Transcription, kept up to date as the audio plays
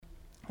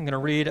I'm going to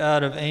read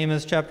out of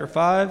Amos chapter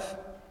 5,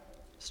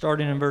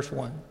 starting in verse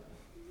 1.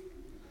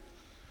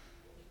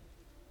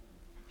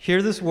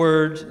 Hear this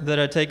word that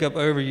I take up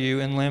over you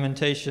in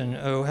lamentation,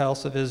 O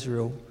house of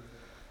Israel.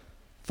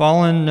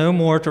 Fallen no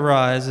more to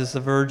rise is the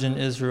virgin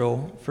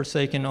Israel,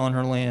 forsaken on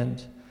her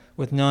land,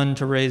 with none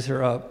to raise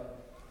her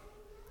up.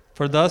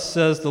 For thus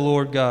says the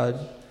Lord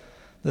God,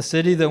 the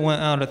city that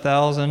went out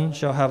 1,000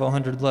 shall have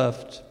 100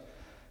 left,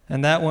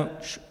 and that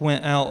which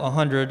went out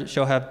 100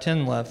 shall have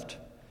 10 left,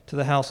 to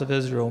the house of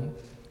Israel.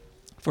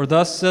 For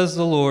thus says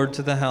the Lord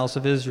to the house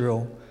of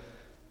Israel,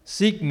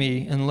 seek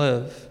me and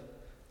live.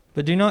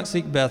 But do not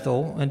seek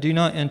Bethel, and do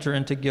not enter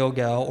into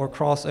Gilgal, or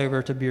cross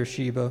over to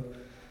Beersheba.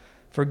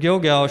 For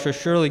Gilgal shall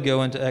surely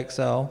go into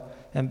exile,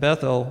 and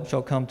Bethel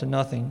shall come to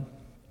nothing.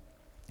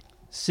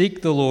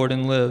 Seek the Lord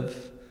and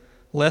live,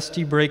 lest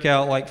he break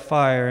out like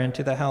fire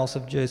into the house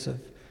of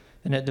Joseph,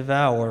 and it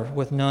devour,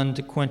 with none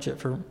to quench it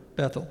for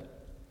Bethel.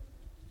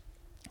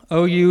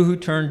 O you who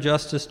turn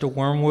justice to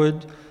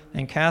wormwood,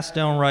 and cast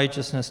down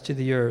righteousness to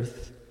the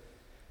earth.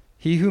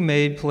 He who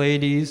made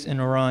Pleiades and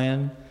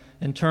Orion,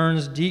 and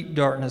turns deep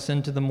darkness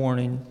into the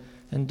morning,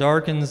 and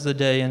darkens the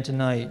day into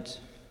night.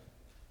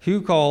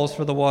 Who calls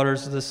for the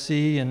waters of the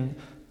sea, and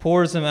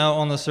pours them out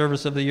on the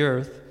surface of the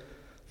earth?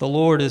 The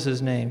Lord is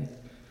his name.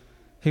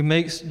 Who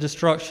makes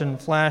destruction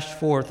flash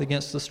forth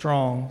against the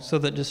strong, so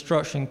that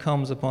destruction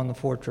comes upon the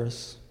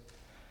fortress.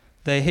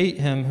 They hate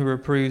him who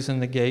reproves in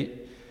the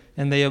gate,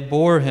 and they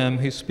abhor him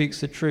who speaks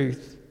the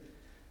truth.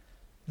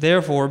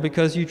 Therefore,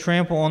 because you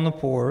trample on the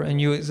poor, and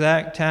you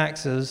exact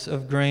taxes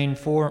of grain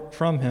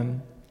from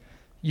him,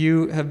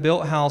 you have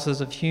built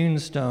houses of hewn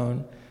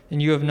stone,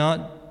 and you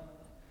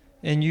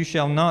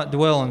shall not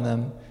dwell in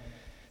them.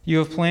 You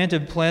have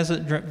planted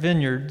pleasant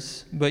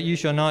vineyards, but you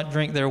shall not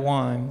drink their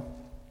wine.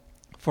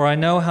 For I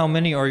know how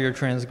many are your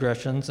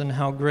transgressions, and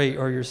how great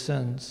are your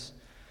sins.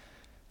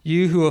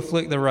 You who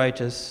afflict the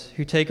righteous,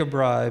 who take a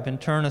bribe,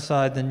 and turn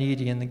aside the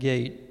needy in the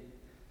gate.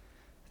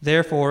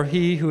 Therefore,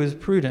 he who is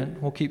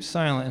prudent will keep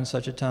silent in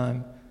such a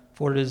time,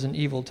 for it is an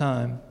evil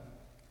time.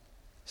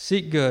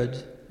 Seek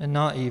good and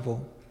not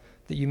evil,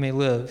 that you may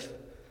live.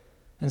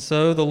 And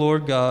so the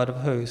Lord God of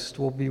hosts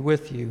will be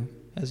with you,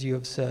 as you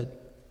have said.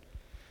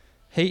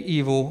 Hate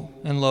evil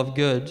and love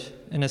good,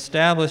 and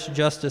establish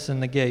justice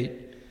in the gate.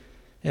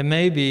 It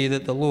may be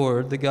that the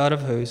Lord, the God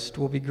of hosts,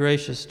 will be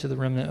gracious to the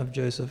remnant of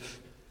Joseph.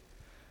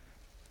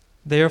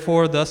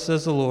 Therefore, thus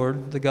says the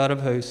Lord, the God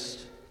of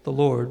hosts, the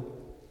Lord,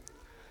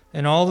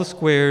 in all the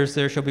squares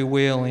there shall be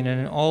wailing, and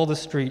in all the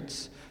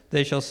streets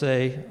they shall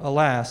say,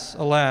 alas,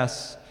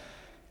 alas.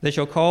 They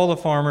shall call the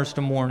farmers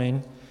to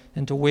mourning,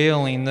 and to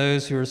wailing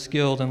those who are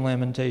skilled in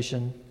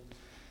lamentation.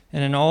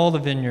 And in all the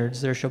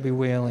vineyards there shall be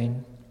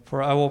wailing,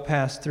 for I will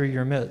pass through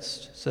your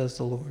midst, says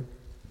the Lord.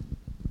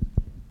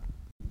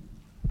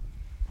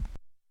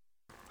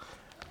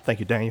 Thank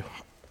you, Daniel.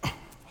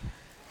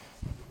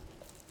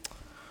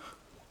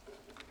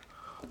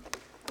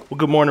 Well,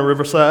 good morning,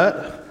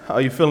 Riverside. How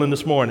are you feeling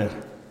this morning?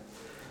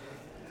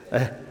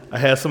 I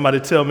had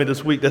somebody tell me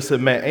this week that said,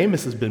 man,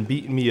 Amos has been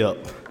beating me up.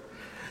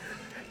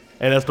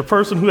 And as the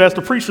person who has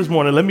to preach this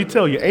morning, let me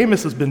tell you,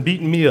 Amos has been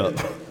beating me up.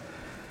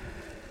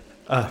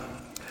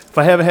 If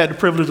I haven't had the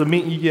privilege of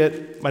meeting you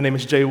yet, my name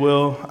is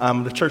JayWill.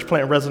 I'm the church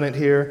plant resident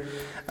here.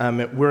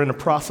 We're in the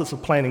process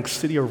of planning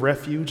City of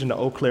Refuge in the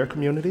Eau Claire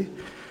community.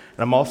 And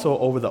I'm also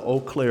over the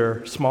Eau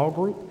Claire small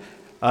group.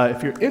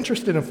 If you're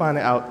interested in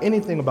finding out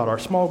anything about our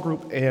small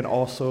group and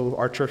also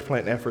our church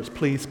plant efforts,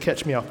 please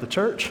catch me off the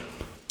church.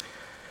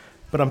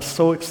 But I'm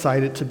so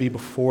excited to be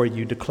before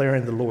you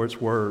declaring the Lord's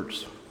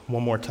words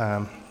one more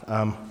time.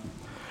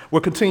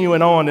 We're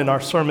continuing on in our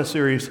sermon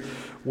series,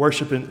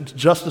 Worship and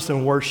Justice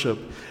and Worship.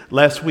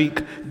 Last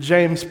week,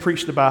 James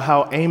preached about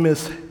how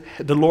Amos,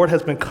 the Lord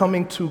has been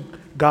coming to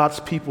God's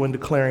people and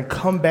declaring,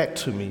 come back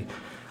to me,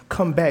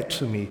 come back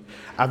to me.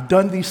 I've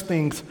done these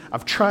things,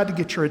 I've tried to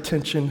get your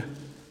attention,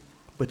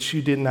 but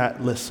you did not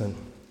listen.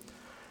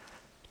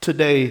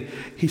 Today,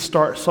 he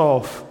starts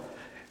off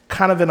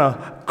kind of in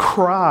a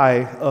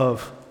cry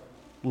of,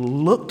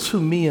 look to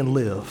me and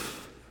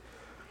live.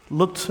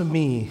 Look to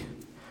me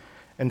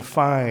and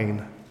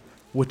find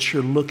what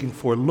you're looking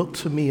for. Look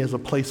to me as a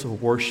place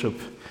of worship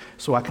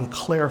so I can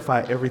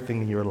clarify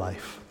everything in your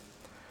life.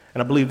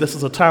 And I believe this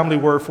is a timely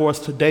word for us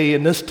today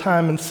in this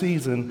time and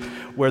season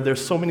where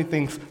there's so many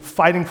things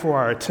fighting for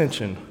our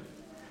attention.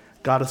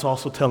 God is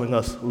also telling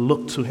us,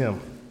 look to him.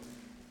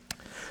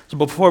 So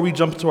before we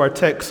jump into our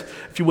text,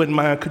 if you wouldn't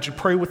mind, could you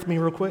pray with me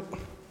real quick?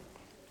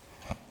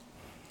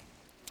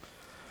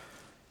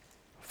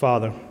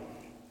 Father,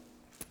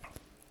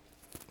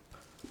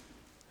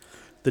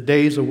 the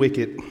days are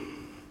wicked,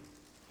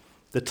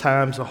 the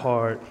times are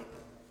hard,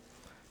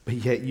 but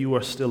yet you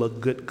are still a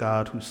good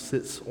God who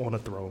sits on a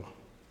throne.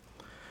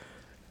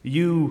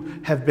 You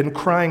have been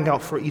crying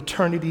out for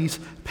eternities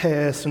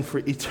past and for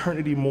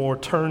eternity more.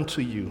 Turn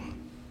to you.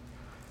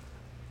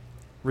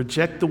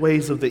 Reject the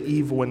ways of the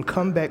evil and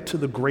come back to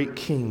the great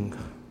King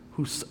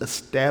who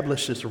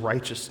establishes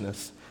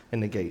righteousness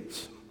in the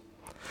gates.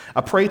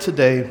 I pray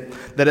today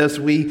that as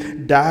we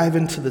dive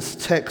into this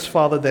text,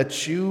 Father,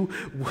 that you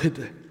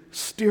would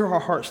steer our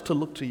hearts to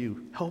look to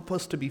you. Help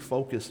us to be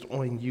focused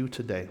on you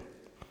today.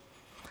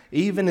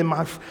 Even in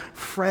my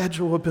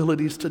fragile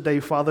abilities today,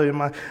 Father,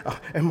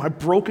 in my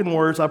broken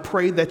words, I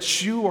pray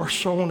that you are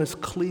shown as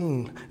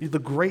clean. You're the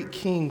great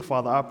King,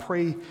 Father. I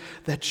pray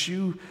that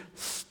you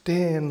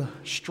stand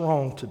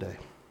strong today.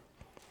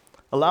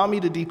 Allow me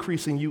to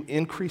decrease and you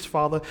increase,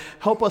 Father.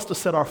 Help us to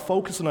set our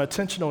focus and our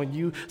attention on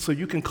you so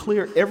you can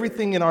clear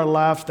everything in our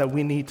lives that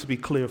we need to be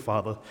clear,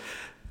 Father.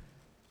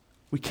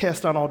 We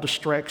cast down all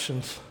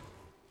distractions.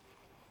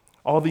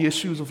 All the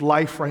issues of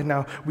life right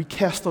now, we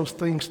cast those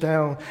things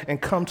down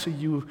and come to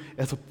you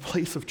as a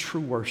place of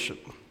true worship.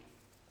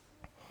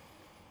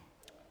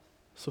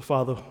 So,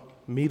 Father,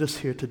 meet us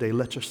here today.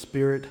 Let your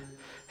Spirit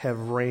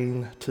have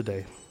reign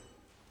today.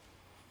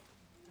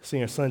 It's in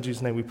your Son,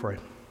 Jesus' name we pray.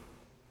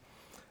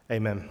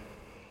 Amen.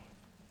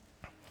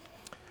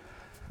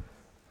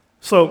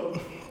 So,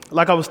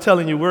 like I was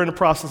telling you, we're in the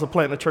process of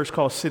planting a church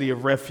called City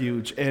of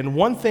Refuge. And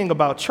one thing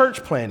about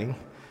church planting,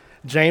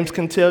 James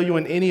can tell you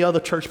and any other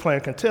church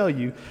planter can tell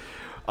you,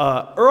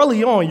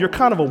 early on, you're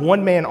kind of a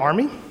one-man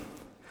army.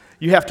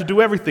 You have to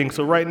do everything.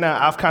 So right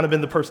now, I've kind of been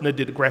the person that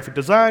did the graphic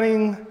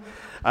designing.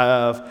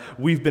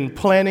 We've been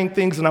planning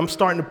things, and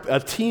a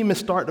team is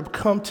starting to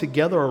come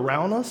together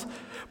around us.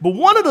 But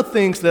one of the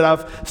things that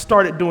I've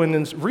started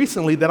doing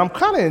recently that I'm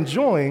kind of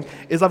enjoying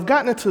is I've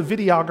gotten into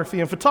videography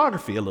and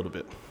photography a little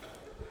bit.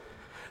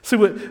 See,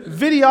 with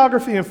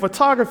videography and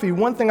photography,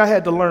 one thing I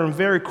had to learn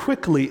very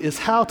quickly is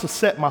how to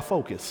set my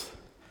focus.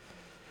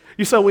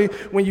 You say,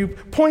 when you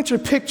point your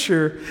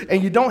picture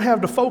and you don't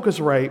have the focus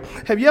right,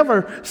 have you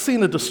ever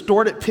seen a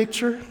distorted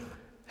picture?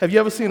 Have you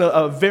ever seen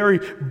a very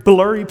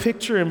blurry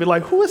picture and be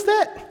like, who is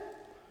that?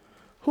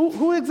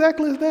 Who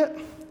exactly is that?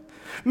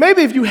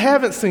 Maybe if you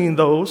haven't seen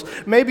those,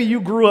 maybe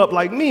you grew up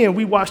like me and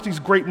we watched these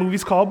great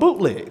movies called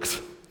bootlegs.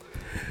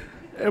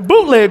 And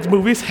bootlegs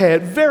movies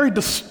had very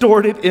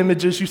distorted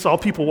images. You saw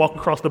people walk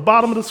across the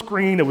bottom of the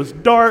screen. It was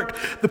dark.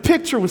 The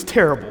picture was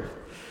terrible.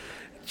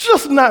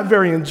 Just not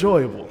very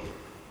enjoyable.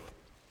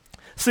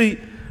 See,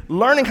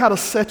 learning how to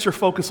set your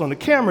focus on the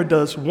camera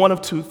does one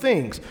of two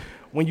things.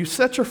 When you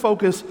set your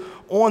focus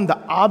on the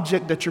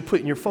object that you're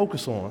putting your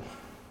focus on,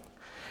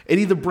 it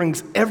either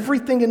brings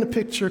everything in the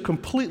picture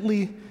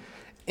completely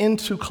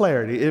into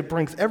clarity, it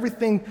brings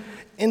everything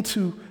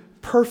into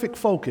perfect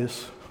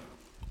focus,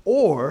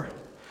 or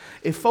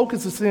it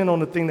focuses in on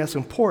the thing that's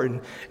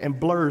important and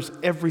blurs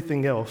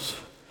everything else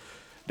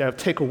that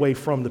take away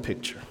from the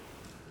picture.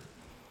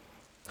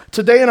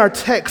 Today in our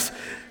text,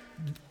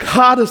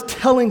 God is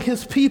telling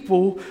his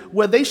people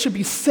where they should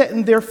be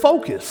setting their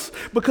focus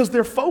because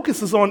their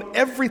focus is on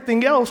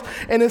everything else,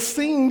 and it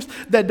seems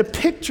that the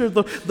picture,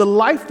 the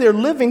life they're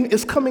living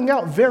is coming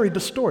out very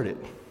distorted.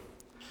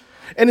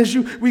 And as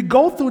we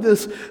go through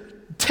this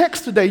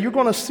text today, you're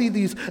going to see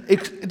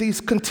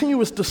these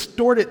continuous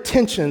distorted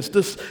tensions,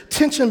 this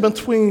tension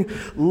between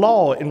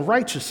law and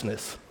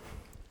righteousness,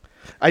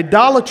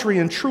 idolatry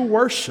and true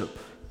worship,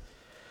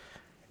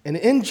 and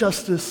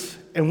injustice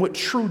and what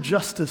true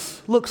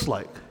justice looks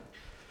like.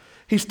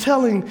 He's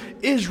telling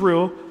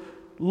Israel,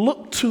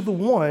 look to the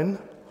one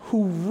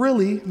who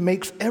really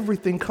makes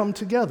everything come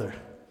together.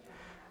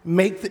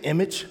 Make the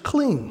image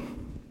clean.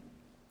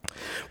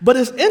 But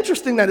it's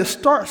interesting that it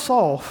starts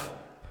off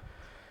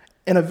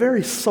in a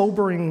very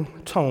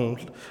sobering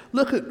tone.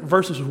 Look at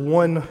verses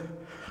 1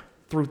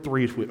 through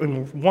 3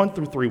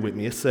 with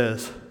me. It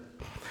says,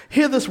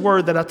 hear this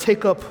word that I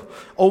take up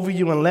over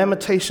you in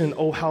lamentation,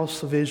 O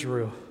house of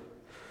Israel.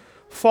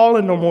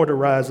 Fallen no more to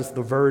rise is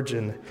the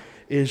virgin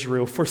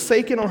Israel,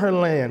 forsaken on her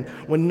land,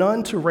 with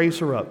none to raise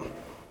her up.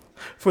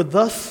 For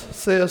thus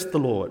says the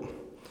Lord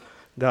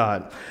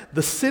God,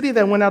 the city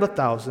that went out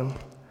 1,000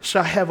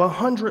 shall have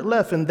 100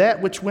 left, and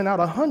that which went out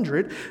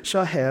 100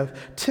 shall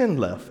have 10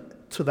 left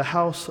to the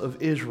house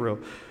of Israel.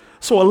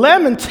 So a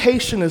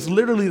lamentation is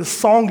literally the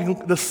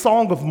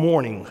song of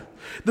mourning,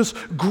 this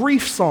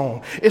grief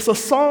song. It's a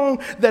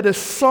song that is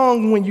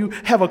sung when you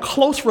have a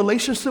close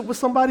relationship with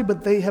somebody,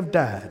 but they have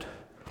died.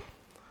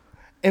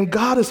 And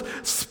God is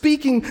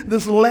speaking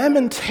this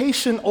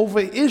lamentation over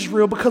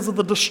Israel because of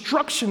the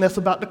destruction that's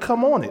about to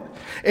come on it.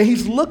 And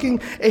he's looking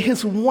at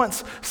his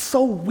once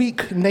so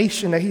weak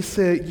nation that he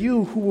said,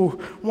 you who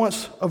were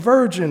once a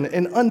virgin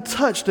and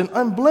untouched and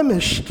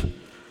unblemished,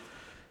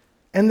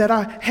 and that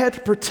I had to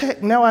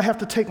protect, now I have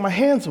to take my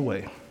hands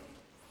away.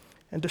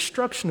 And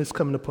destruction is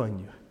coming upon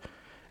you.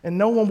 And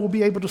no one will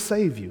be able to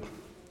save you.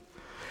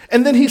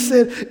 And then he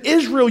said,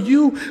 Israel,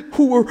 you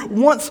who were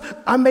once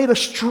I made a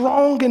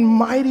strong and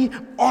mighty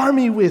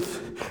army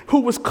with,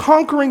 who was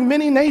conquering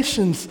many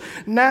nations,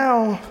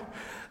 now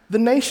the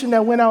nation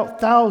that went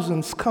out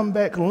thousands come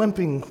back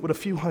limping with a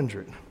few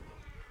hundred.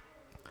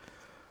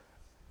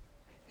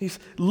 He's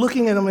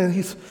looking at them and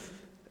he's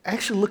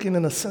actually looking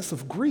in a sense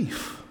of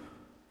grief.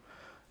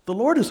 The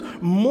Lord is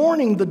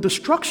mourning the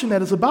destruction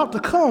that is about to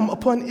come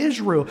upon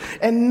Israel,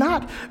 and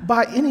not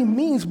by any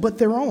means but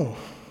their own.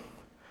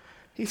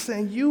 He's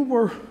saying, you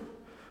were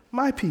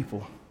my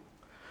people.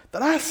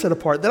 that I set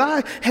apart, that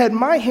I had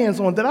my hands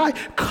on, that I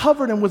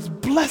covered and was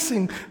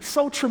blessing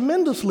so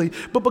tremendously.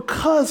 But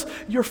because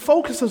your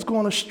focus has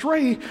gone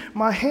astray,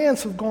 my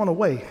hands have gone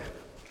away.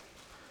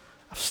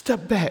 I've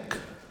stepped back,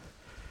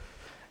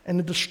 and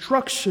the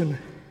destruction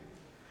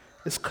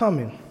is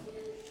coming.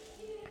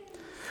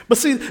 But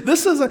see,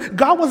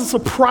 God wasn't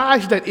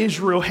surprised that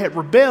Israel had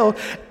rebelled.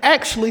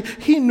 Actually,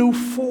 he knew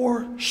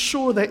for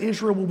sure that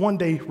Israel would one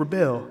day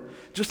rebel,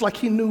 just like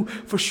he knew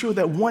for sure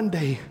that one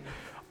day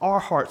our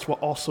hearts will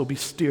also be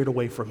steered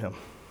away from him.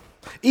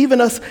 Even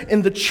us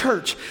in the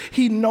church,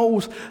 he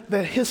knows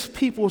that his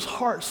people's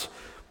hearts,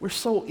 we're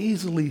so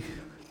easily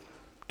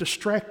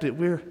distracted.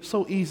 We're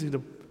so easy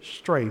to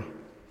stray.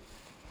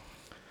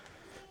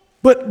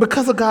 But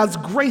because of God's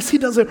grace, he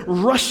doesn't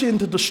rush in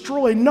to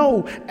destroy.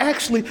 No,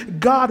 actually,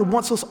 God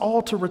wants us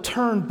all to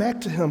return back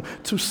to him,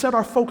 to set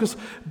our focus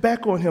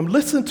back on him.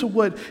 Listen to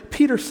what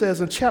Peter says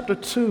in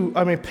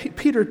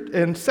Peter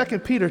in 2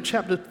 Peter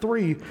chapter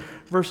 3,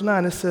 verse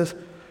 9. It says,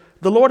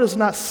 "The Lord is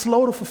not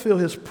slow to fulfill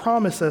his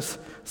promise, as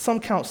some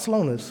count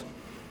slowness,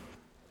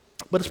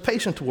 but is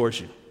patient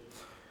towards you,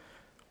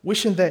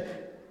 wishing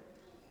that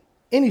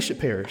any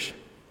should perish,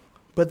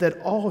 but that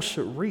all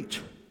should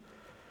reach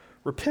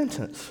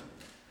repentance."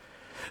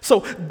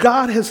 So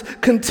God has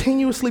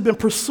continuously been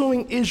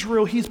pursuing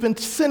Israel. He's been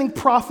sending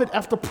prophet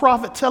after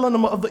prophet, telling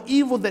them of the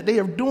evil that they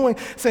are doing,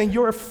 saying,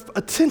 your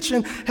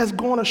attention has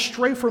gone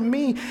astray from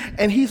me.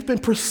 And he's been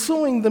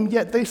pursuing them,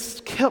 yet they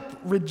kept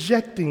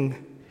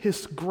rejecting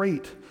his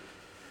great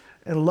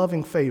and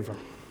loving favor.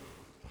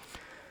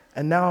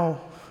 And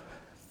now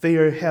they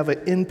have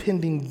an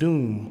impending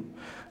doom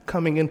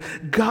coming in.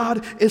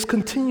 God is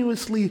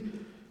continuously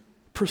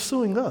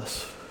pursuing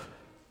us.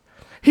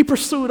 He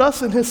pursued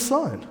us in his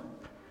Son.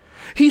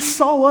 He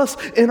saw us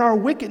in our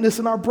wickedness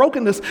and our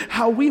brokenness,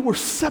 how we were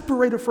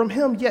separated from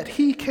him, yet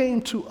he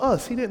came to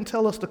us. He didn't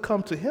tell us to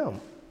come to him.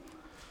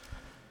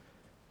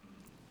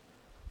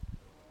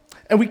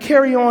 And we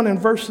carry on in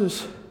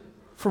verses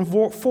from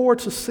 4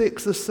 to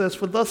 6. It says,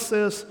 "For thus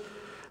says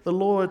the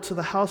Lord to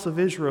the house of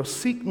Israel,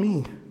 seek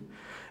me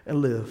and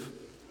live.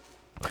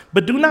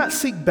 But do not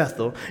seek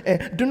Bethel,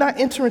 and do not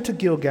enter into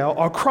Gilgal,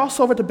 or cross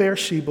over to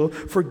Beersheba,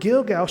 for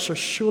Gilgal shall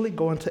surely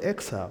go into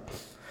exile,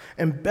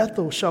 and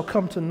Bethel shall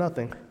come to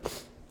nothing.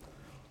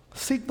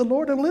 Seek the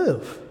Lord and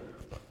live.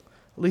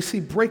 Lest he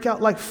break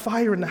out like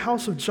fire in the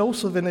house of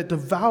Joseph, and it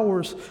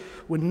devours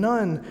with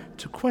none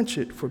to quench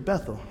it for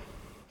Bethel."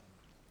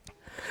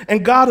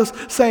 And God is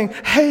saying,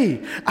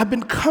 hey, I've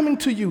been coming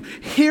to you.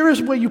 Here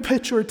is where you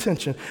put your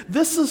attention.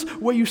 This is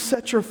where you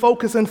set your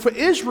focus. And for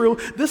Israel,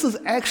 this is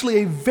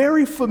actually a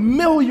very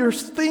familiar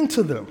thing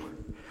to them.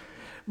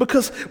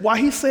 Because while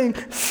he's saying,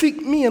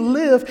 seek me and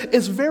live,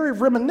 it's very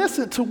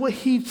reminiscent to what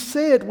he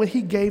said when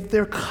he gave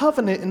their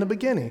covenant in the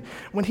beginning,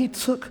 when he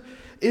took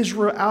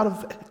Israel out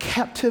of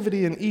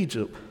captivity in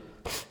Egypt.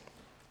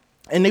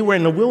 And they were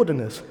in the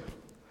wilderness.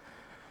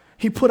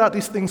 He put out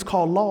these things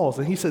called laws,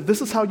 and he said,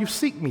 this is how you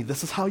seek me.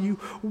 This is how you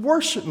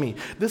worship me.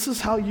 This is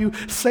how you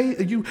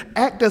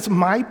act as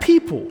my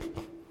people.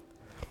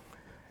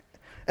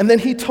 And then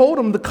he told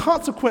them the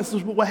consequences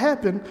of what would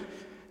happen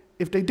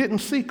if they didn't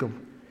seek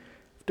him,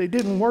 if they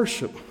didn't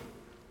worship.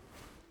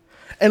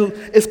 And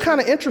it's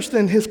kind of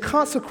interesting, his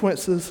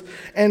consequences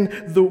and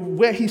the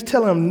way he's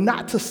telling them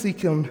not to seek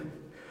him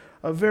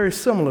are very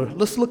similar.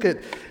 Let's look at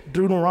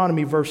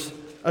Deuteronomy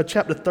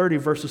chapter 30,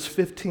 verses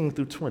 15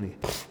 through 20.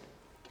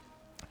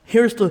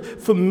 Here's the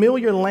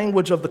familiar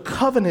language of the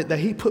covenant that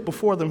he put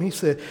before them. He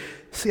said,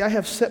 see, I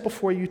have set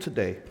before you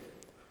today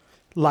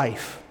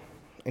life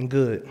and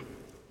good,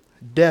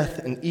 death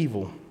and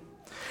evil.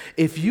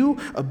 If you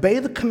obey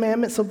the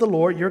commandments of the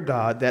Lord your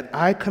God that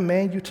I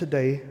command you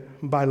today,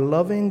 by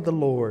loving the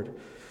Lord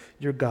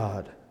your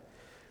God,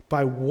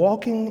 by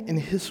walking in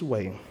his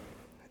way,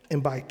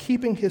 and by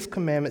keeping his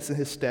commandments and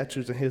his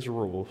statutes and his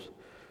rules,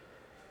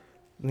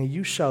 then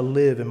you shall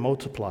live and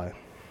multiply.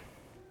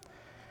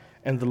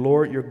 And the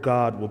Lord your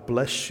God will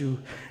bless you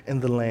in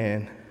the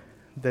land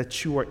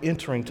that you are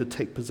entering to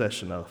take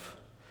possession of.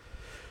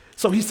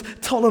 So he's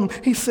told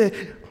him, he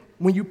said,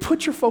 when you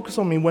put your focus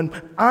on me, when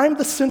I'm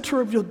the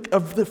center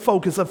of the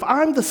focus, if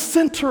I'm the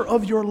center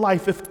of your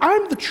life, if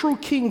I'm the true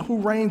king who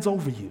reigns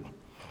over you,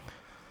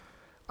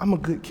 I'm a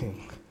good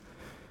king.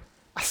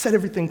 I set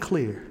everything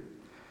clear.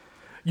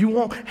 You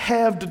won't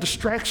have the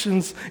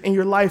distractions in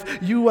your life.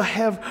 You will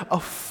have a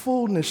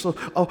fullness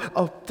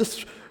of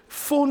this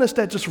fullness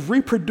that just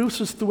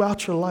reproduces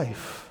throughout your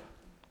life.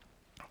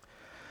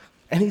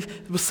 And he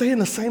was saying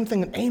the same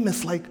thing in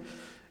Amos, like,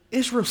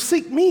 Israel,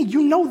 seek me.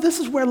 You know this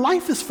is where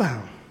life is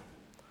found.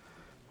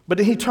 But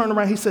then he turned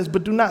around, he says,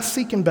 but do not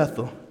seek in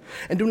Bethel,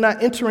 and do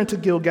not enter into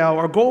Gilgal,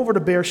 or go over to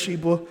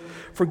Beersheba,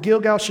 for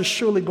Gilgal shall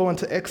surely go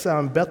into exile,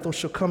 and Bethel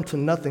shall come to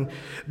nothing.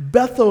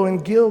 Bethel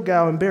and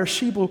Gilgal and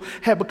Beersheba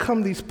had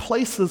become these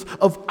places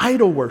of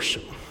idol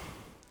worship.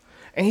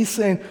 And he's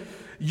saying,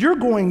 you're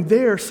going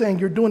there saying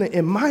you're doing it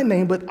in my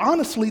name, but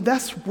honestly,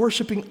 that's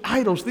worshiping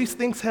idols. These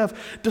things have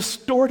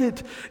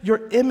distorted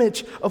your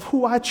image of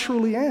who I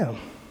truly am.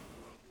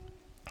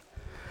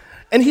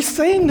 And he's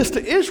saying this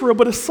to Israel,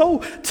 but it's so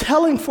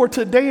telling for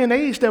today and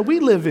age that we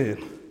live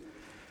in.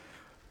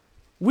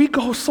 We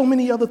go so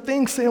many other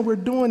things saying we're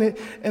doing it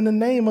in the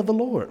name of the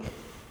Lord.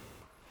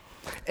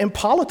 In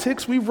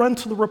politics, we run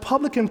to the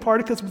Republican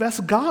Party because that's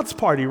God's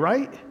party,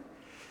 right?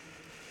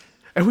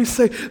 And we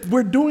say,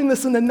 we're doing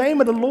this in the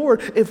name of the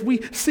Lord if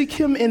we seek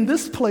him in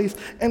this place.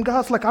 And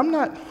God's like, I'm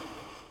not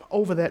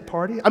over that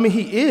party. I mean,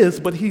 he is,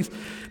 but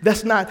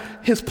that's not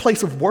his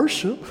place of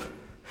worship.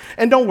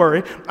 And don't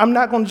worry, I'm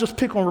not going to just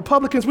pick on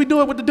Republicans. We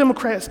do it with the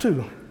Democrats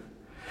too.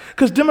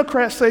 Because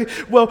Democrats say,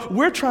 well,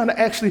 we're trying to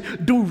actually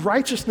do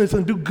righteousness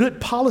and do good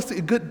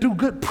policy, do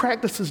good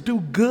practices, do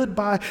good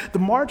by the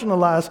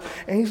marginalized.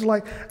 And he's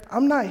like,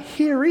 I'm not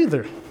here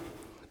either.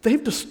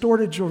 They've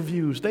distorted your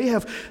views. They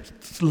have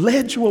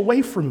led you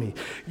away from me.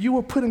 You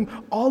are putting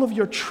all of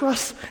your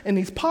trust in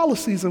these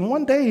policies, and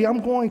one day I'm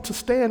going to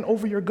stand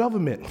over your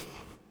government.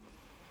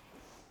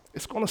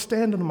 It's going to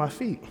stand under my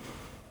feet.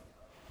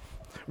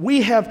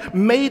 We have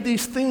made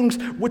these things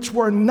which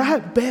were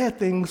not bad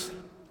things,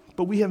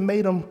 but we have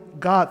made them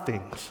God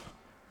things.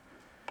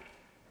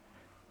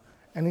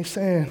 And he's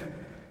saying,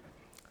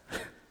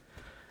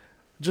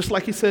 just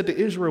like he said to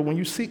Israel, when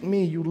you seek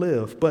me, you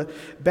live. But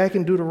back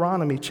in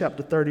Deuteronomy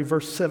chapter 30,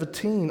 verse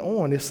 17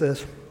 on, it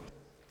says,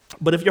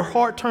 but if your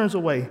heart turns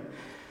away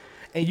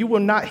and you will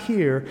not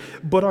hear,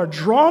 but are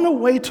drawn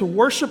away to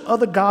worship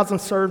other gods and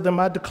serve them,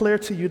 I declare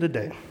to you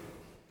today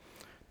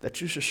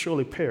that you should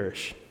surely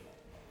perish.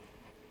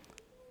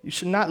 You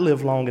should not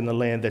live long in the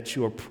land that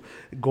you are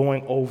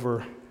going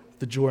over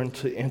the Jordan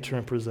to enter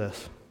and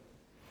possess.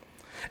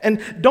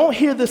 And don't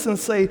hear this and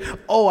say,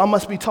 oh, I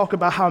must be talking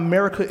about how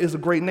America is a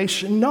great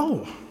nation.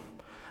 No,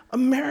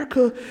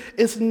 America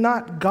is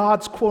not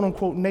God's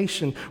quote-unquote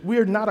nation. We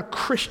are not a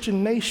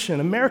Christian nation.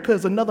 America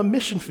is another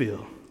mission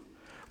field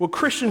where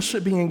Christians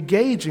should be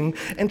engaging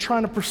and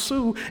trying to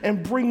pursue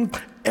and bring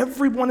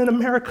everyone in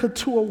America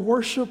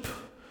to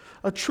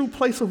a true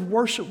place of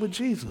worship with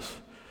Jesus.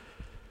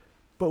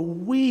 But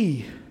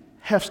we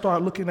have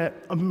started looking at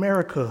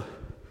America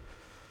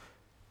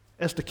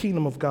as the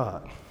kingdom of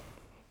God.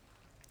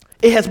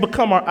 It has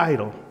become our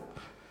idol.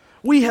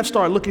 We have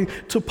started looking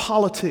to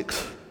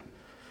politics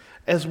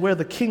as where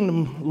the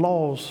kingdom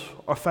laws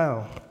are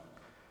found.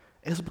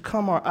 It has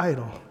become our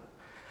idol,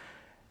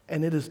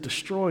 and it is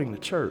destroying the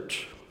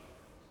church.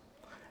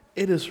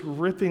 It is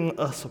ripping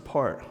us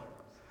apart.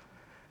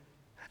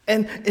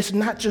 And it's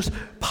not just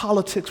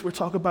politics we're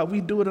talking about. We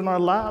do it in our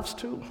lives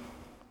too.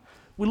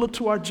 We look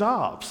to our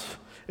jobs.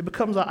 It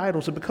becomes our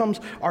idols. It becomes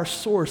our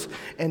source,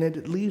 and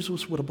it leaves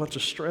us with a bunch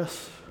of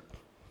stress.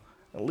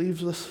 It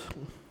leaves us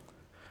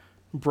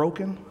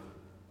broken.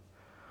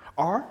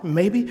 Or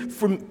maybe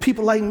for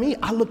people like me,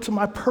 I look to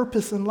my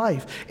purpose in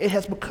life. It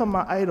has become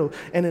my idol,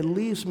 and it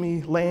leaves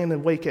me laying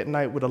awake at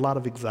night with a lot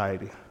of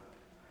anxiety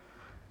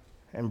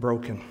and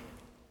broken,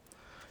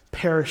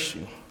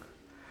 perishing,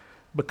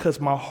 because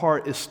my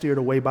heart is steered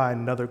away by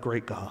another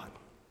great God.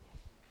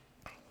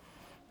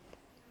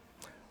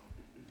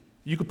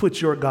 You can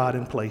put your God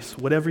in place.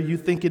 Whatever you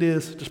think it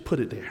is, just put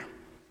it there.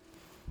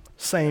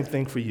 Same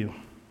thing for you.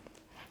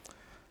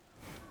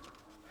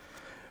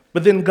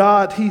 But then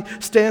God, he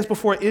stands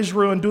before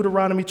Israel in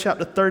Deuteronomy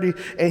chapter 30,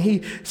 and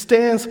he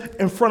stands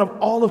in front of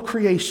all of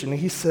creation, and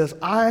he says,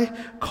 I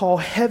call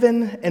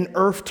heaven and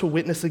earth to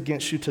witness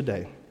against you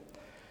today,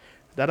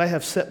 that I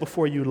have set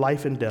before you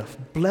life and death,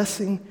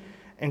 blessing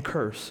and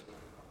curse.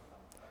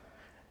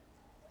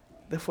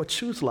 Therefore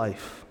choose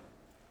life,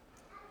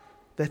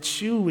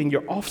 that you and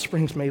your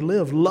offsprings may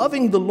live,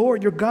 loving the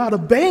Lord your God,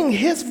 obeying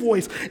his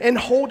voice, and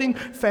holding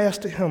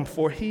fast to him,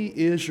 for he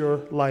is your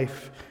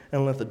life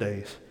and length of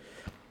days,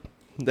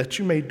 that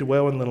you may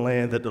dwell in the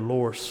land that the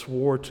Lord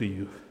swore to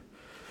you,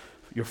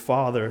 your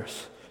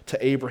fathers,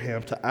 to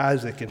Abraham, to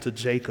Isaac, and to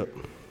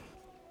Jacob.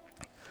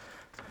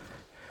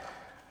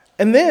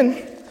 And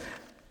then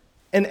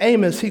in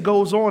Amos, he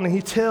goes on and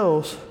he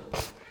tells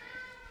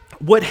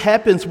what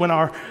happens when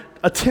our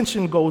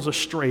attention goes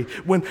astray,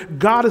 when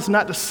God is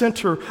not the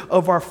center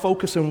of our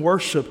focus and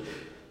worship.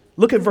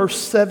 Look at verse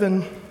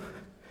 7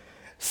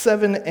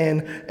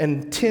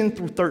 and 10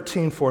 through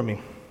 13 for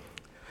me.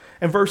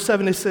 In verse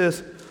 7 it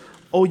says,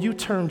 oh, you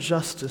turn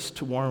justice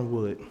to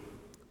wormwood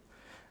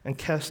and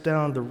cast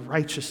down the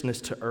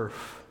righteousness to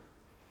earth.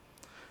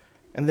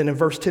 And then in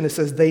verse 10 it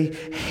says, they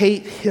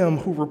hate him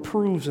who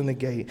reproves in the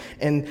gate,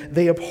 and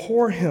they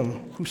abhor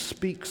him who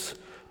speaks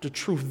the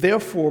truth.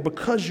 Therefore,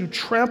 because you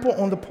trample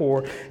on the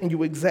poor and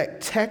you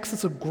exact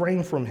taxes of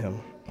grain from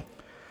him,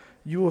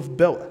 you have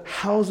built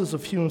houses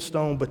of hewn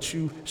stone, but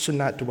you shall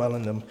not dwell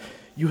in them.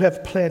 You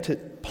have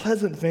planted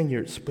pleasant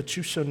vineyards, but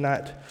you shall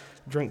not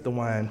drink the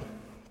wine.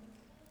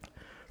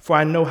 For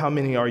I know how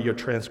many are your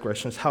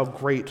transgressions, how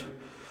great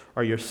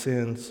are your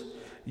sins.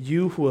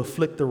 You who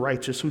afflict the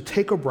righteous, who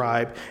take a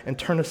bribe and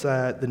turn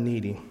aside the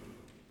needy.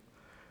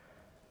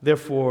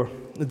 Therefore,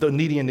 the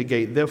needy in the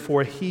gate.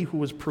 Therefore, he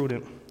who is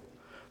prudent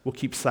will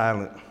keep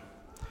silent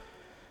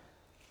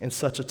in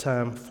such a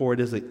time, for it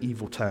is an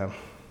evil time.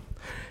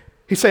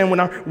 He's saying when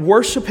our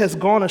worship has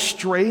gone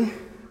astray,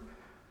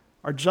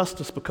 our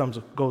justice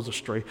goes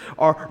astray.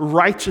 Our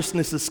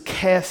righteousness is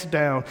cast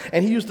down.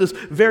 And he used this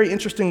very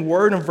interesting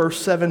word in verse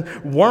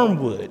 7,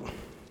 wormwood.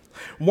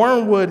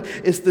 Wormwood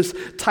is this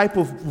type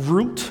of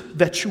root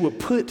that you would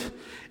put,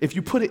 if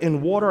you put it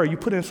in water or you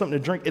put it in something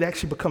to drink, it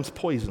actually becomes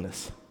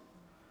poisonous.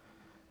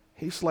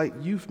 He's like,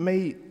 you've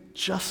made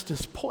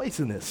justice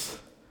poisonous.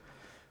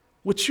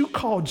 What you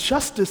call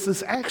justice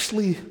is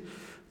actually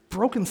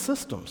broken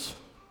systems.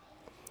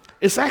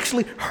 It's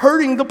actually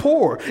hurting the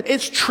poor.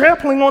 It's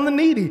trampling on the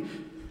needy.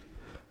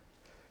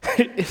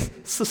 It's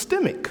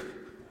systemic.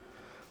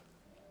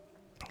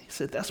 He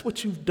said, that's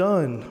what you've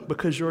done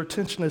because your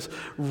attention has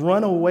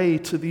run away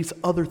to these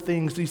other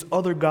things, these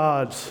other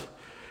gods,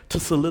 to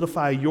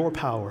solidify your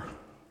power.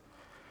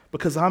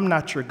 Because I'm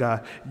not your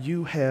God.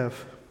 You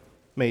have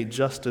made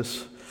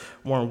justice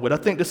wormwood. I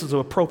think this is an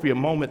appropriate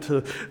moment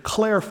to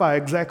clarify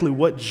exactly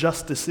what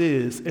justice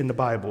is in the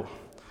Bible.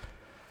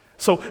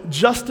 So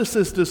justice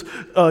is this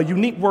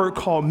unique word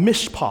called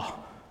mishpah.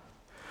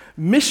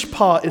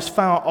 Mishpah is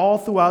found all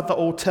throughout the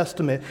Old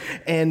Testament,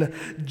 and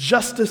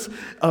justice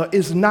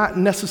is not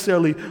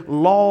necessarily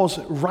laws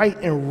right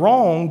and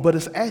wrong, but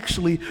it's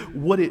actually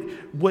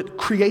what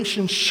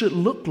creation should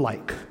look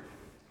like.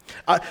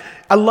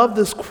 I love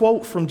this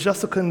quote from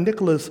Jessica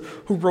Nicholas,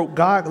 who wrote,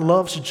 "God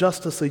Loves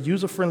Justice, a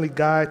user-friendly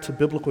guide to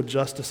biblical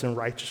justice and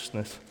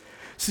righteousness."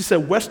 She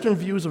said, Western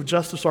views of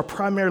justice are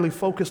primarily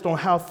focused on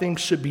how things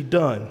should be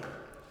done,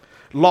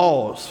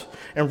 laws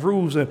and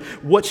rules, and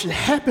what should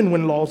happen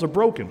when laws are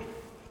broken.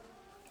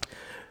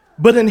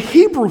 But in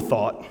Hebrew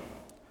thought,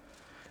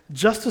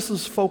 justice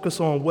is focused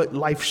on what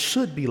life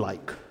should be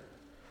like.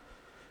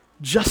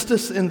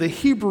 Justice in the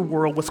Hebrew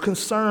world was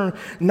concerned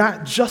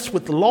not just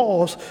with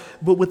laws,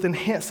 but with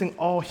enhancing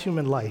all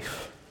human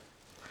life,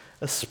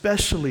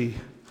 especially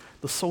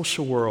the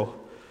social world.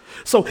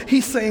 So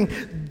he's saying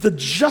the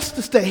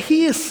justice that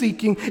he is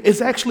seeking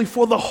is actually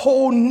for the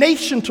whole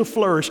nation to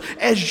flourish.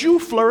 As you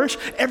flourish,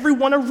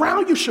 everyone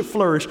around you should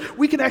flourish.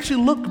 We can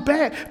actually look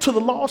back to the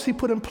laws he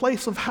put in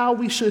place of how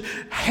we should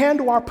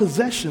handle our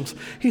possessions.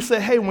 He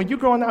said, hey, when you're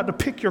going out to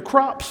pick your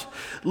crops,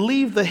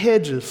 leave the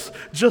hedges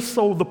just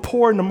so the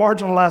poor and the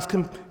marginalized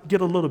can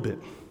get a little bit.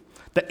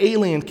 The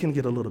alien can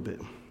get a little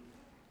bit.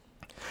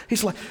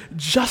 He's like,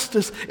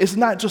 justice is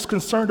not just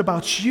concerned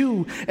about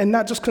you and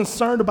not just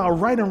concerned about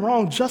right and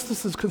wrong.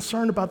 Justice is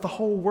concerned about the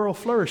whole world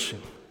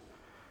flourishing.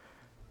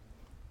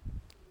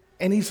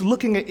 And he's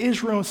looking at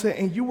Israel and saying,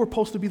 and you were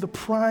supposed to be the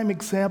prime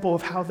example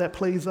of how that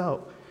plays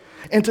out.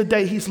 And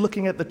today he's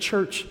looking at the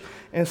church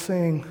and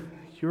saying,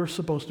 you're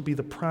supposed to be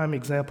the prime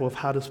example of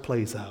how this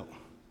plays out.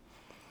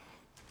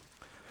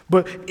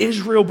 But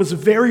Israel was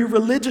very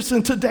religious,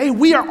 and today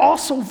we are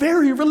also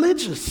very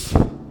religious.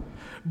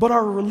 But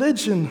our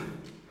religion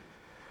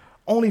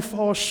only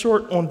falls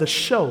short on the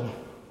show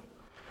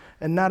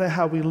and not in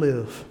how we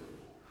live.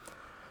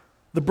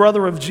 The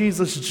brother of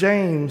Jesus,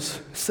 James,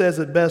 says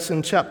it best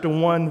in chapter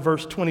 1,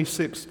 verse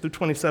 26 through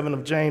 27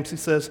 of James. He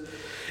says,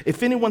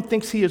 if anyone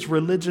thinks he is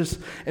religious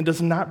and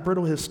does not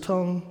bridle his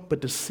tongue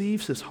but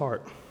deceives his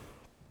heart,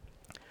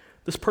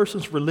 this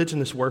person's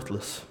religion is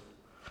worthless.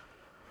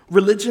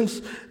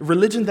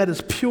 Religion that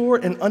is pure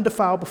and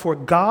undefiled before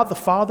God the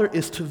Father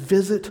is to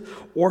visit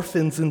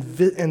orphans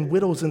and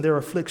widows in their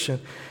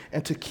affliction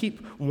and to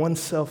keep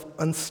oneself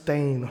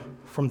unstained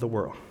from the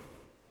world.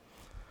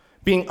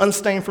 Being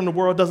unstained from the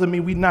world doesn't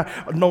mean we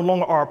no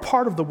longer are a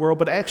part of the world,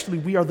 but actually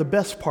we are the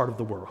best part of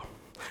the world.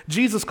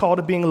 Jesus called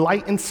it being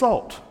light and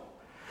salt.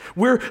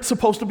 We're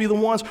supposed to be the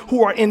ones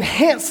who are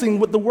enhancing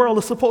what the world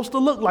is supposed to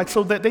look like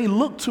so that they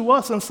look to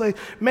us and say,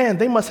 man,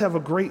 they must have a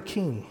great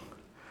king.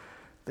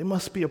 They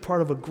must be a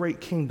part of a great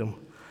kingdom.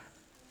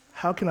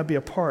 How can I be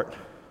a part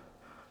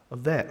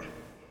of that?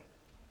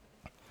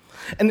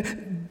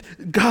 And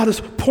God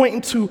is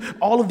pointing to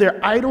all of their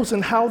idols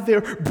and how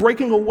they're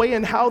breaking away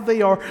and how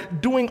they are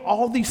doing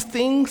all these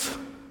things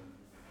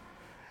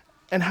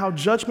and how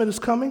judgment is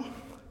coming.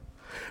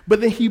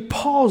 But then he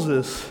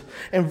pauses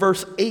in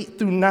verse 8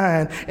 through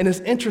 9, and it's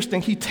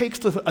interesting. He takes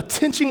the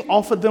attention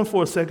off of them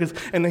for a second,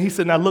 and then he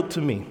said, now look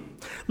to me.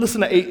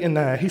 Listen to 8 and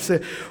 9. He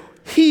said,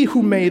 he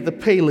who made the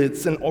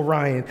Pleiades and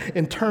Orion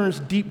and turns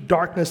deep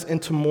darkness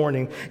into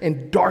morning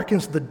and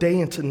darkens the day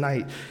into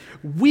night.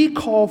 We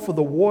call for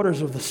the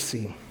waters of the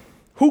sea.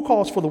 Who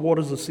calls for the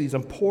waters of the seas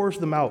and pours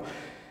them out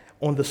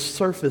on the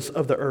surface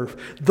of the earth?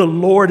 The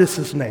Lord is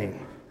his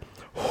name.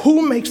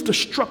 Who makes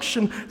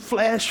destruction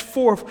flash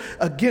forth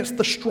against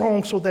the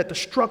strong so that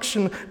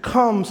destruction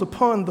comes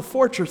upon the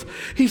fortress?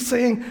 He's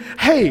saying,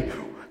 hey,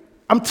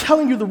 I'm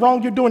telling you the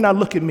wrong you're doing, now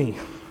look at me.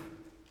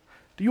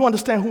 Do you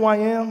understand who I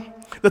am?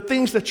 The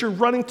things that you're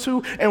running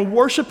to and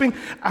worshiping,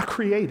 I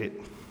created.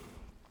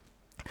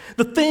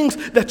 The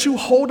things that you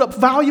hold up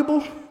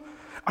valuable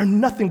are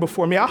nothing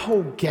before me. I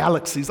hold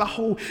galaxies. I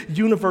hold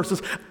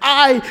universes.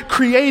 I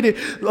created.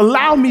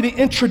 Allow me to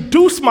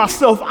introduce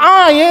myself.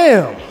 I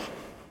am.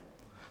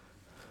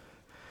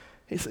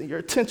 He said, your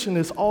attention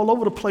is all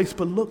over the place,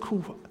 but look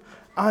who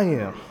I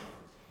am.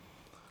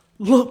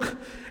 Look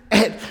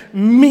at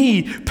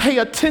me. Pay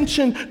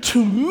attention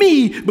to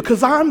me,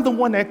 because I'm the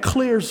one that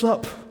clears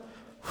up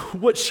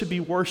what should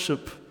be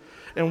worship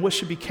and what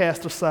should be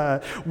cast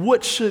aside.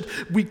 What should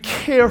we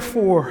care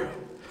for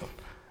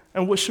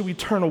and what should we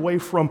turn away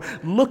from?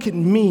 Look at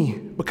me,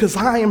 because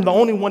I am the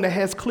only one that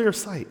has clear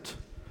sight.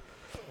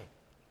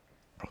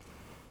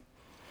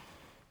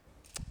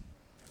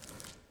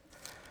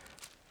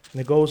 And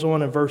it goes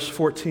on in verse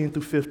 14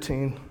 through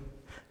 15.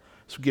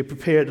 So get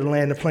prepared to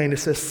land the plane. It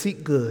says,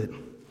 seek good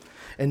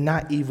and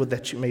not evil,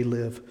 that you may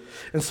live.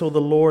 And so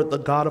the Lord, the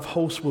God of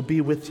hosts, will be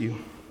with you.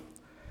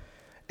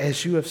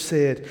 As you have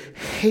said,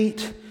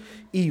 hate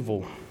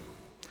evil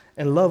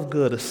and love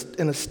good,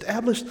 and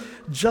establish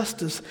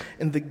justice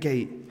in the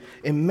gate.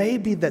 It may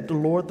be that the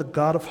Lord, the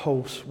God of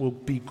hosts, will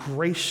be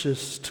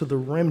gracious to the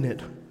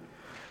remnant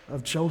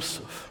of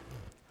Joseph.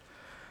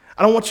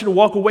 I don't want you to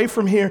walk away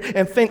from here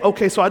and think,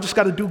 okay, so I just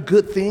got to do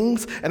good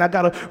things and I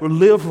got to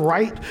live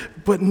right.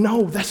 But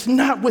no, that's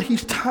not what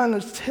he's trying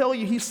to tell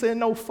you. He's saying,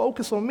 no,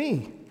 focus on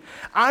me.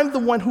 I'm the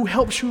one who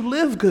helps you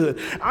live good.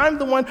 I'm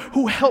the one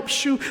who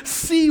helps you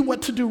see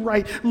what to do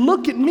right.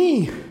 Look at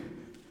me.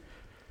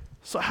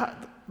 So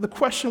the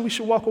question we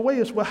should walk away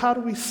is, well, how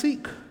do we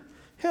seek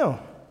him?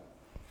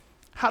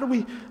 How do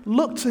we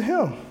look to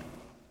him?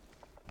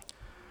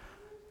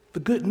 The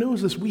good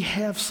news is we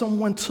have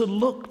someone to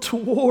look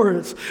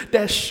towards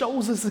that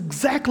shows us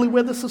exactly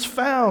where this is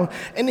found.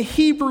 In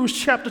Hebrews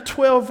chapter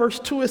 12, verse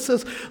 2, it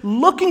says,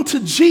 looking to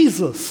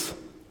Jesus,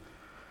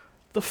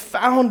 the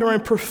founder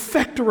and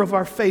perfecter of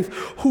our faith,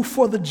 who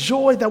for the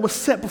joy that was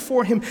set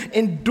before him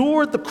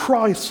endured the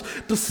cross,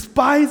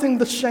 despising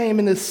the shame,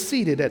 and is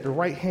seated at the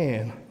right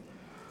hand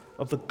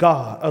of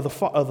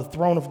the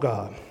throne of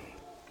God.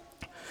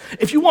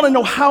 If you want to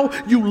know how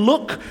you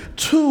look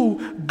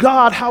to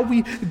God, how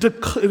we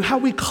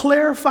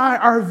clarify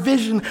our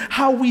vision,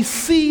 how we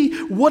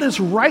see what is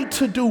right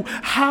to do,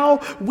 how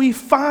we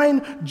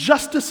find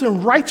justice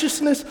and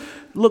righteousness,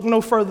 look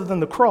no further than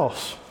the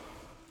cross.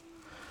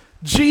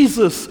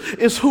 Jesus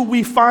is who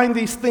we find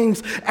these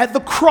things. At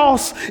the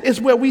cross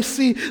is where we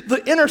see the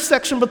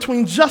intersection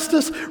between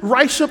justice,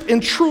 righteousness,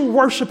 and true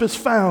worship is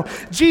found.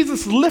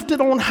 Jesus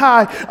lifted on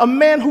high, a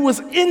man who was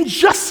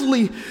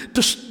unjustly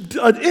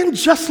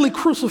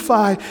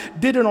crucified,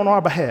 did it on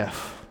our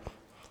behalf.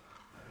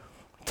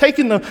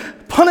 Taking the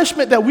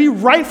punishment that we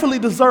rightfully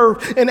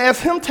deserve, and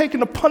as him taking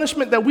the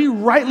punishment that we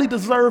rightly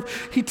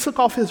deserve, he took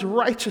off his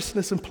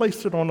righteousness and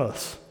placed it on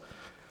us.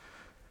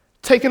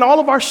 Taking all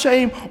of our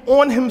shame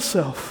on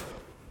himself,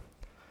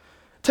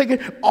 taking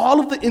all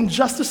of the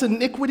injustice and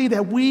iniquity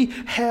that we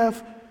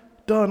have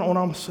done on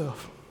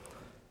ourselves,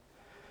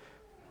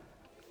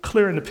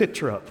 clearing the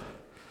picture up,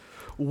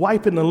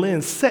 wiping the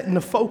lens, setting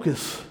the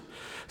focus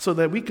so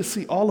that we can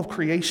see all of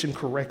creation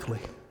correctly.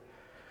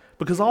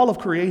 Because all of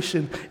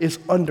creation is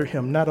under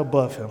him, not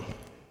above him.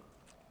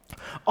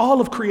 All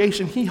of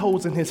creation he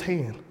holds in his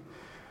hand.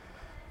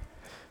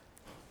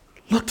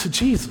 Look to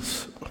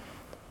Jesus.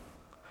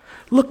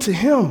 Look to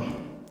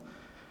him.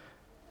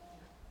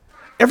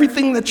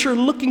 Everything that you're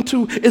looking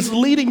to is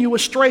leading you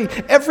astray.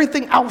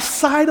 Everything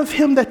outside of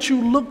him that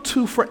you look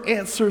to for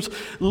answers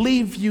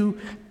leave you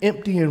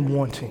empty and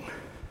wanting.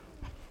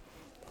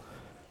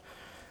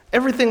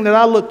 Everything that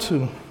I look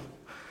to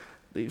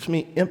leaves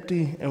me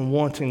empty and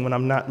wanting when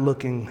I'm not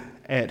looking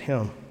at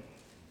him.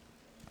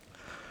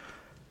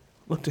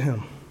 Look to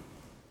him.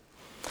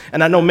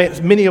 And I know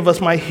many of us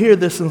might hear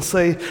this and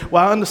say,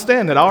 well, I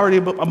understand that.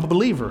 I'm a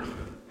believer.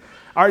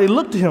 I already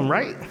looked to him,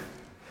 right?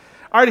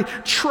 I already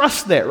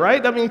trust that,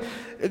 right? I mean,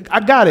 I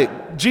got it.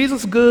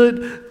 Jesus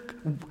good,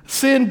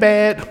 sin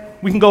bad,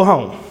 we can go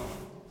home.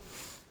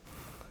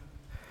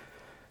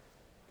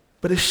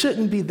 But it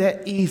shouldn't be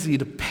that easy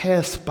to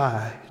pass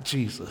by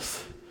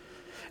Jesus.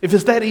 If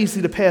it's that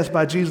easy to pass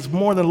by Jesus,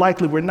 more than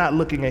likely we're not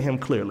looking at him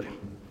clearly.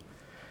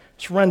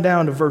 Let's run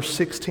down to verse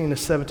 16 to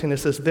 17. It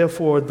says,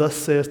 therefore, thus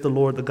says the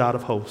Lord, the God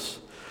of hosts,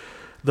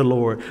 the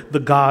Lord, the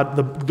God,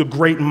 the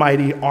great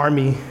mighty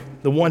army,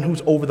 the one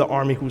who's over the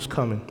army who's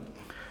coming.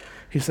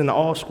 He said, in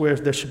all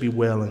squares there should be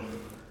wailing.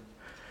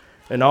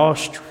 In all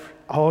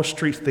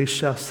streets they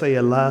shall say,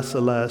 alas,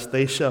 alas.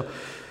 They shall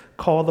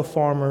call the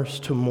farmers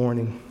to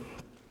mourning,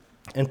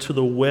 and to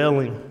the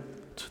wailing,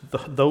 to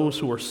those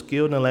who are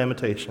skilled in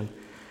lamentation.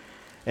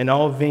 In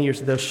all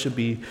vineyards there should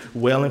be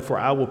wailing, for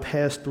I will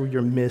pass through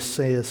your midst,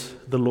 says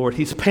the Lord.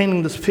 He's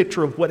painting this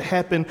picture of what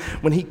happened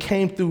when he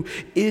came through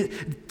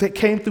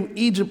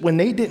Egypt when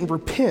they didn't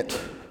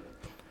repent.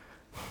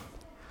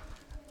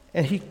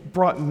 And he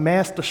brought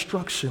mass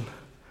destruction.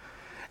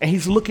 And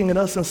he's looking at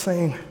us and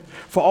saying,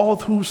 for all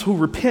those who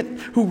repent,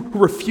 who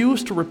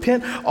refuse to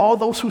repent, all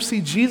those who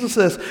see Jesus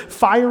as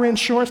fire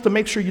insurance to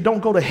make sure you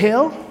don't go to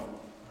hell,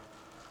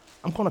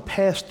 I'm going to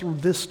pass through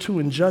this too,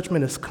 and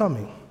judgment is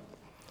coming.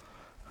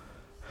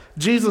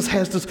 Jesus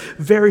has this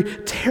very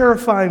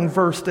terrifying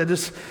verse that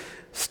just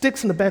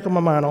sticks in the back of my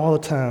mind all the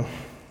time.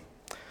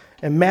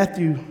 In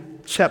Matthew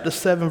chapter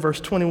 7, verse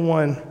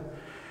 21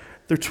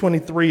 through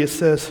 23, it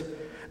says,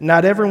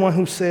 not everyone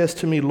who says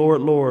to me, Lord,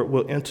 Lord,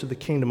 will enter the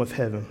kingdom of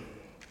heaven,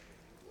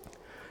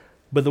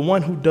 but the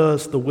one who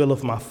does the will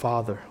of my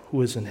Father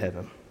who is in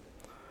heaven.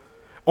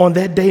 On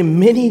that day,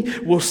 many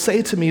will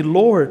say to me,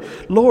 Lord,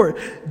 Lord,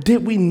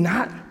 did we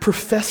not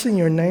prophesy in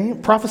your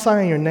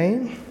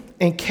name,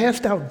 and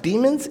cast out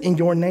demons in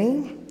your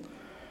name,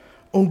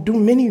 and do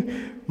many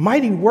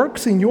mighty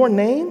works in your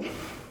name?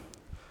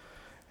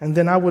 And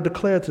then I will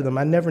declare to them,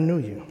 I never knew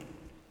you.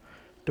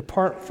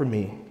 Depart from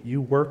me,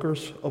 you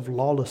workers of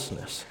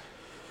lawlessness.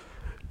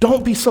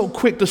 Don't be so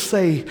quick to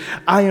say,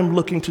 I am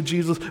looking to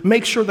Jesus.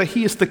 Make sure that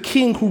he is the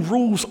king who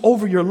rules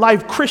over your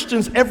life.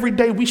 Christians, every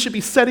day we should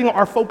be setting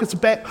our focus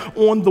back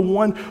on the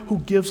one who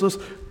gives us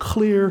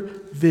clear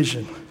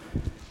vision.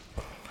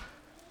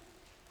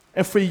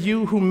 And for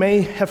you who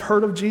may have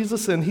heard of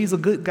Jesus and he's a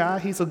good guy,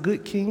 he's a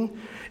good king,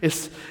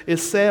 it's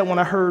sad when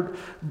I heard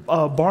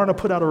Barna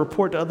put out a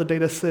report the other day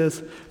that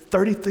says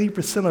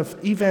 33%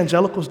 of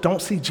evangelicals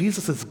don't see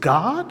Jesus as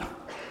God.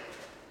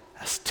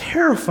 That's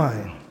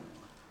terrifying.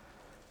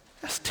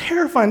 That's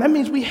terrifying. That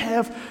means we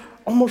have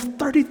almost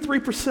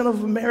 33%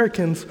 of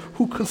Americans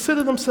who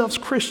consider themselves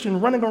Christian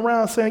running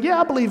around saying,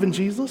 yeah, I believe in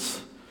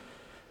Jesus,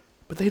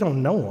 but they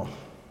don't know him.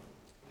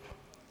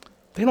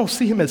 They don't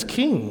see him as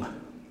king.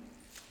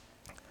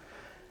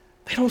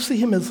 They don't see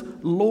him as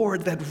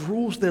Lord that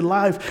rules their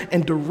life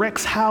and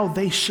directs how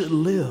they should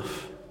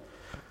live.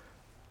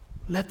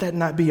 Let that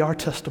not be our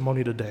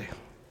testimony today.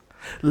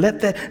 Let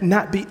that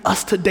not be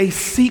us today.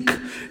 Seek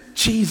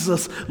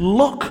Jesus.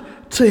 Look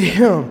to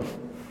him.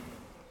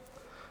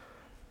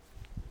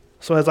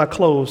 So as I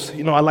close,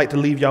 I like to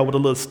leave y'all with a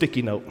little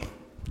sticky note,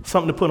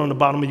 something to put on the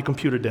bottom of your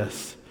computer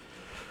desk.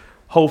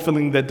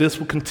 Hoping that this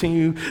will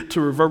continue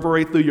to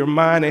reverberate through your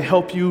mind and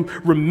help you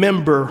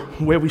remember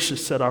where we should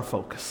set our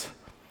focus.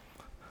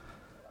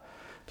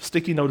 The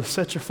sticky note is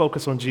set your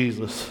focus on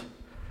Jesus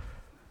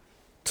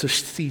to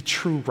see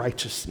true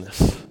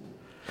righteousness.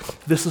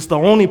 This is the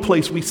only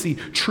place we see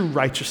true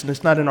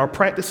righteousness, not in our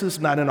practices,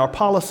 not in our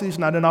policies,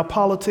 not in our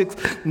politics,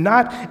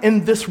 not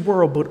in this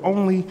world, but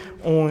only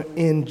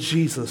in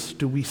Jesus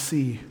do we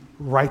see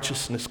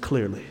righteousness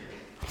clearly.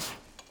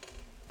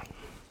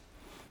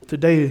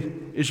 Today,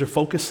 is your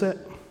focus set?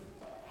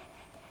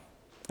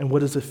 And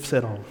what is it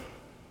set on?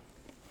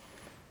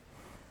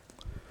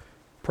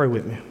 Pray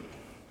with me.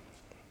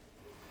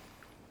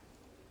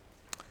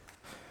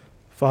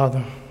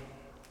 Father,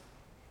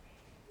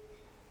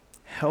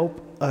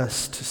 help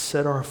us to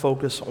set our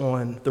focus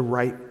on the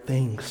right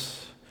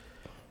things,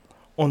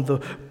 on the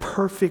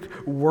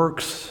perfect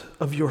works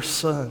of your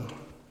Son.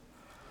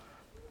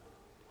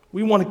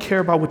 We want to care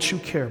about what you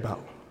care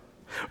about.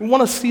 We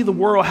want to see the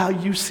world how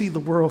you see the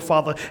world,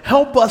 Father.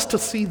 Help us to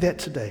see that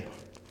today.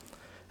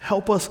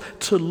 Help us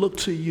to look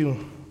to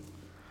you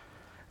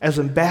as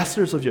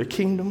ambassadors of your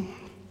kingdom,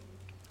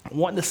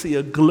 wanting to see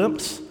a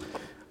glimpse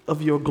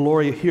of your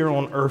glory here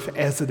on earth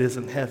as it is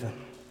in heaven.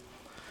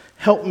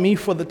 Help me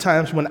for the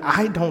times when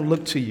I don't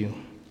look to you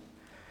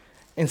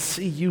and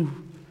see you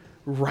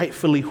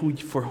rightfully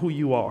for who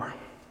you are.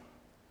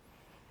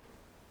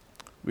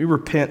 We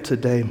repent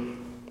today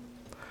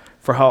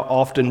for how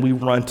often we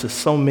run to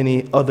so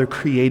many other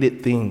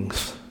created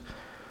things,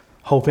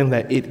 hoping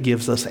that it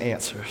gives us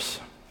answers.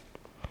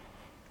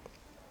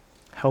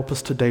 Help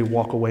us today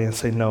walk away and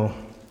say, no,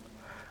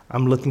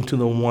 I'm looking to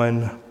the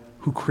one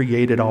who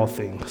created all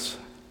things,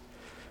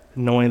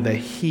 knowing that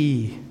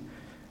he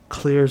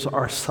clears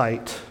our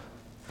sight.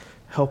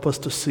 Help us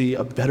to see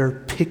a better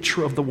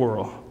picture of the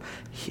world.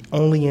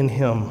 Only in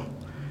him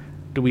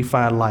do we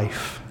find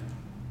life.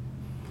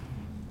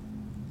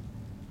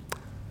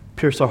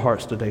 Pierce our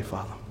hearts today,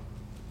 Father.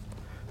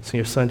 It's in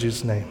your Son,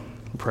 Jesus' name,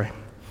 we pray.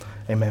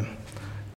 Amen.